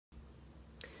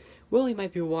Well, you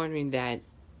might be wondering that,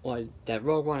 that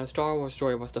Rogue One: A Star Wars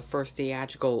Story was the first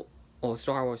theatrical or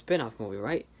Star Wars spin-off movie,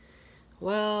 right?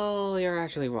 Well, you're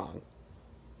actually wrong.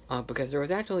 Because there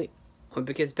was actually,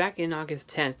 because back in August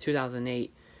 10th,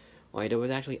 2008, there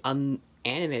was actually an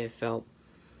animated film,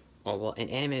 an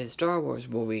animated Star Wars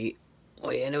movie,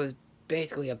 and it was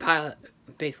basically a pilot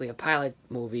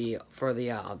movie for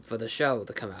the show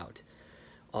to come out.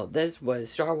 This was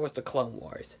Star Wars: The Clone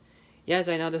Wars. Yes,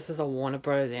 I know this is a Warner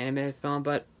Brothers animated film,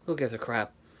 but who gives a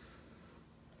crap?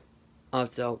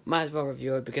 So might as well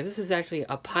review it because this is actually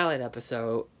a pilot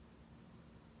episode.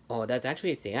 That's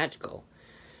actually theatrical.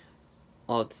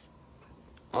 Oh, it's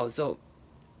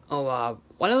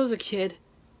when I was a kid,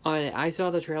 I saw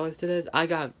the trailers to this. I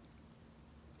got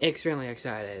extremely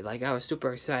excited. Like, I was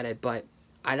super excited, but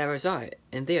I never saw it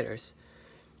in theaters.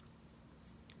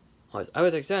 I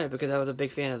was excited because I was a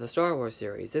big fan of the Star Wars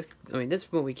series. This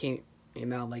movie came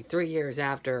out like 3 years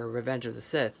after Revenge of the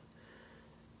Sith,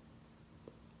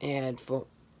 and for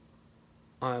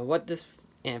what this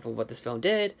film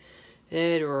did,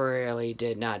 it really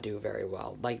did not do very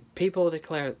well. Like, people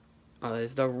declare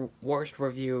it's the worst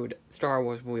reviewed Star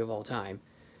Wars movie of all time.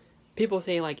 People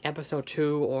say like Episode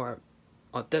 2 or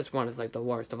this one is like the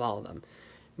worst of all of them.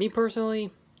 Me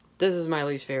personally, this is my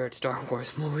least favorite Star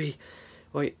Wars movie.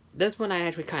 This one I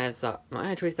actually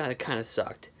thought it kind of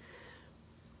sucked.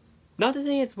 Not to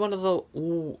say it's one of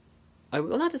the,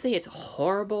 not to say it's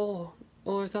horrible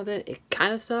or something. It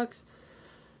kind of sucks.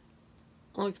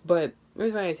 But the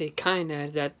reason why I say kinda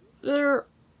is that there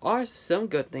are some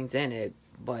good things in it,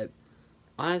 but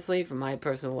honestly, from my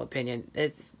personal opinion,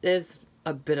 it's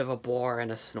a bit of a bore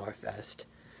and a snore fest.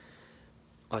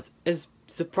 It's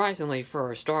surprisingly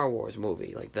for a Star Wars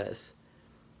movie like this.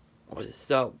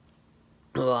 So,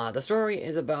 the story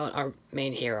is about our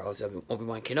main heroes,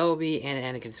 Obi-Wan Kenobi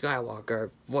and Anakin Skywalker,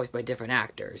 voiced by different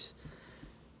actors.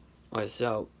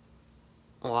 So,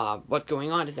 what's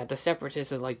going on is that the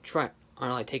Separatists are trying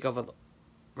to take over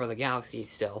for the galaxy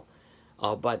still.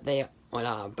 But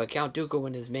Count Dooku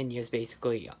and his minions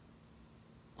basically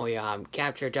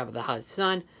capture Jabba the Hutt's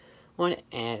son,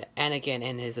 and Anakin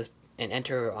and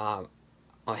enter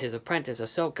his apprentice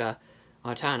Ahsoka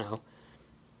Tano,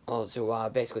 to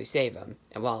basically save him.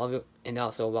 And while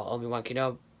Obi-Wan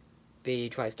Kenobi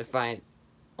tries to find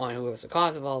who was the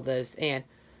cause of all this, and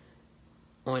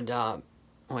Anakin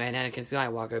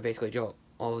Skywalker basically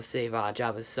will save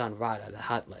Jabba's son Rada the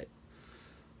Huttlet.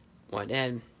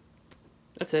 And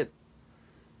that's it.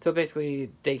 So basically,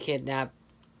 they kidnap,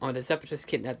 the Separatists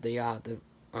kidnap the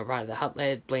Rada the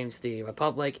Huttlet, blames the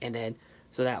Republic, and then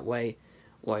so that way,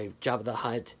 Jabba the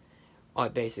Hutt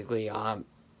basically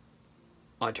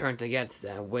turns against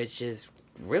them, which is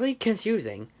really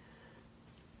confusing.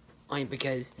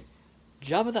 Because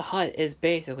Jabba the Hutt is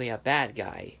basically a bad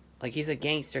guy. Like, he's a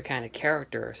gangster kind of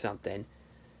character or something.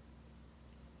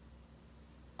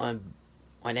 And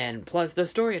then, plus, the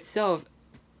story itself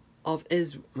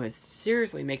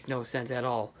seriously makes no sense at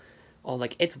all.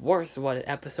 It's worse than what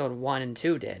Episode 1 and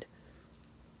 2 did.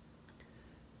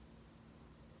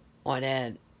 What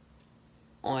do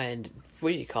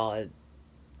you call it?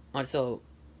 So,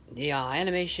 the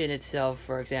animation itself,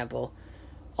 for example,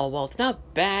 while it's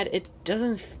not bad, it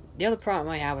doesn't. The other problem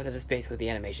I have with it is basically the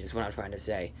animation, is what I'm trying to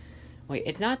say.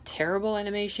 It's not terrible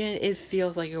animation, it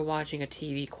feels like you're watching a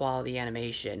TV quality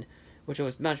animation, which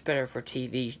was much better for a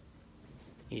TV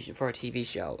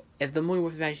show. If the movie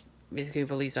was basically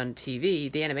released on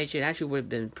TV, the animation actually would have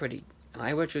been pretty.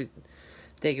 I would actually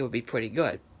think it would be pretty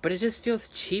good, but it just feels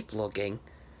cheap looking.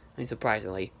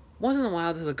 Surprisingly, once in a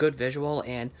while there's a good visual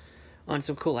and on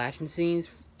some cool action scenes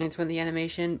from the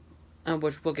animation,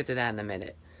 which we'll get to that in a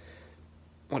minute.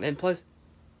 And plus,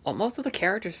 most of the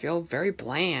characters feel very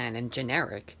bland and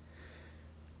generic.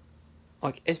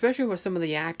 Especially with some of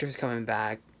the actors coming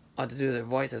back to do their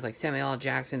voices, like Samuel L.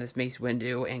 Jackson as Mace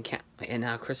Windu and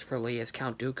Christopher Lee as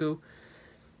Count Dooku.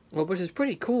 Which is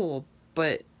pretty cool,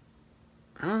 but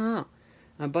I don't know.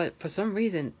 But for some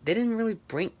reason, they didn't really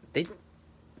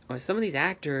some of these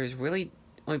actors really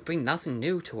bring nothing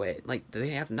new to it. They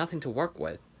have nothing to work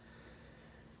with.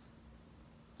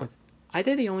 I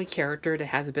think the only character that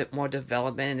has a bit more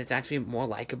development and is actually more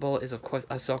likable is, of course,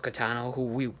 Ahsoka Tano, who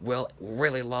we will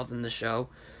really love in the show,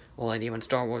 and even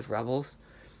Star Wars Rebels.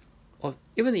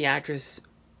 Even the actress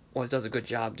does a good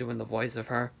job doing the voice of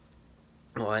her.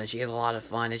 And she has a lot of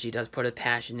fun, and she does put a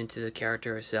passion into the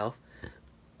character herself.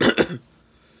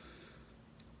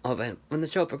 And when the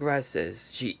show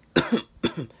progresses, she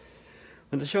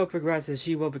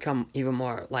will become even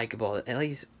more likable, at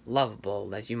least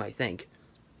lovable, as you might think.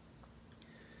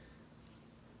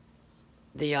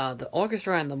 The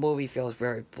orchestra in the movie feels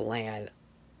very bland,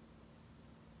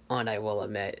 and I will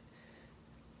admit.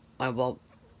 Well,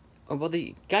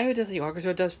 the guy who does the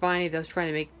orchestra does fine. He does try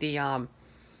to make the on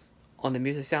the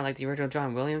music sound like the original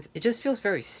John Williams. It just feels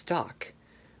very stuck,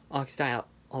 style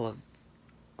all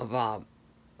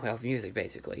of music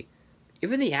basically.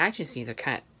 Even the action scenes are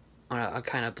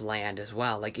kind of bland as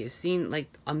well. Like you've seen like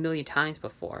a million times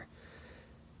before.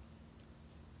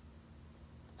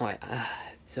 Alright,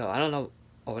 so I don't know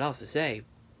what else to say.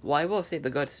 Well, I will say the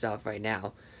good stuff right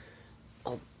now.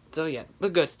 Oh, so yeah, the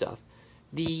good stuff.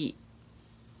 The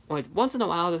like once in a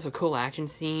while there's a cool action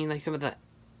scene, like some of the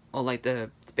like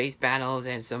the space battles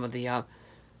and some of the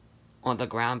on the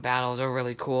ground battles are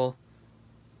really cool.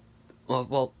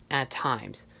 Well, at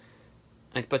times.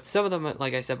 But some of them,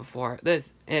 like I said before,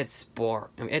 it's it's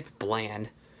bland.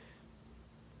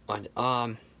 And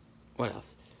what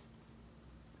else?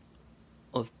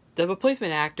 Well, the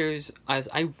replacement actors, as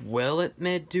I will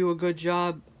admit, do a good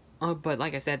job. But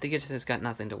like I said, they just got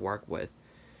nothing to work with.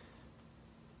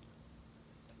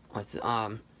 What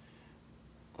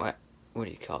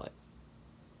do you call it?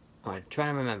 I'm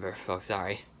trying to remember, folks.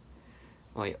 Sorry.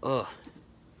 Wait, ugh.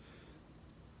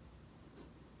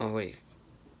 Oh wait.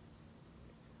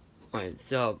 Alright,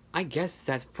 so I guess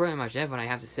that's pretty much everything I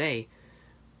have to say.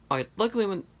 Alright, luckily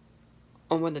when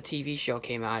the TV show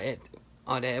came out, it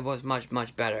was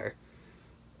much better.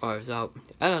 Or so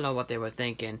I don't know what they were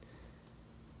thinking.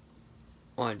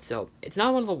 So it's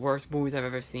not one of the worst movies I've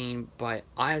ever seen, but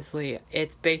honestly,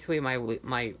 it's basically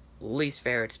my least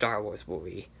favorite Star Wars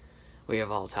movie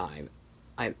of all time.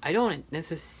 I don't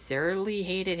necessarily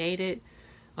hate it,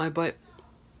 but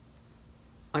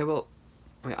I will.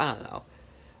 I don't know.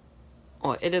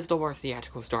 It is the worst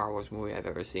theatrical Star Wars movie I've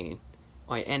ever seen.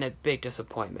 And a big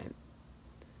disappointment.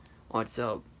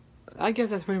 So I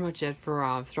guess that's pretty much it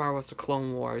for Star Wars: The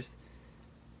Clone Wars.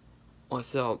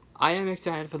 So I am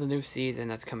excited for the new season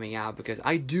that's coming out because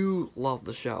I do love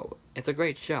the show. It's a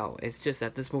great show. It's just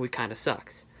that this movie kind of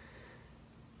sucks.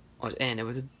 And it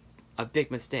was a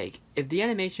big mistake. If the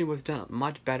animation was done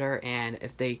much better and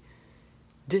if they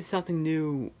did something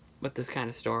new with this kind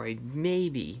of story,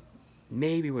 maybe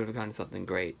we would have gotten something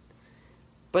great.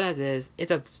 But as is,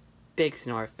 it's a big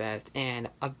snore fest and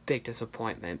a big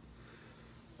disappointment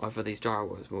for these Star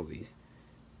Wars movies.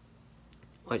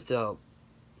 So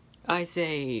I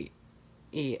say,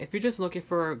 if you're just looking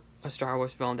for a Star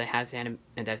Wars film that has and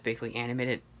that's basically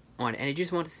animated and you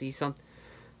just want to see something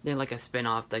like a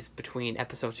spin-off that's between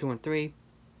episode 2 and 3,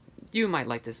 you might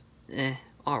like this.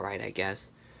 Alright, I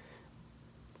guess.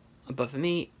 But for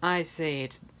me, I say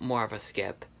it's more of a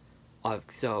skip.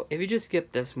 So if you just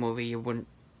skip this movie, you wouldn't.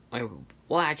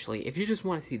 Well, actually, if you just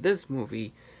want to see this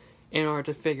movie in order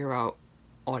to figure out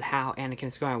on how Anakin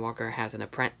Skywalker has an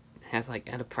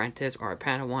apprentice or a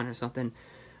Padawan or something,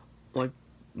 well,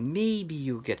 maybe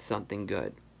you get something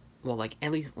good. Well, like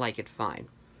at least like it fine.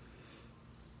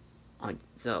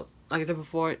 So, like I said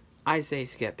before, I say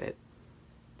skip it.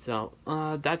 So,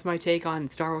 that's my take on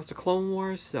Star Wars: The Clone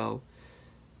Wars. So,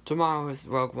 tomorrow is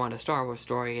Rogue One, a Star Wars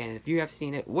story, and if you have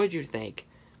seen it, what did you think?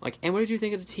 And what did you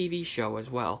think of the TV show as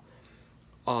well?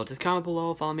 Just comment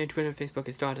below, follow me on Twitter, Facebook,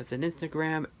 and Stardust, and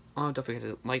Instagram. Don't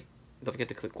forget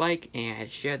to click like, and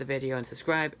share the video, and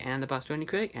subscribe, and the Bostonian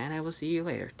Critic, and I will see you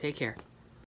later. Take care.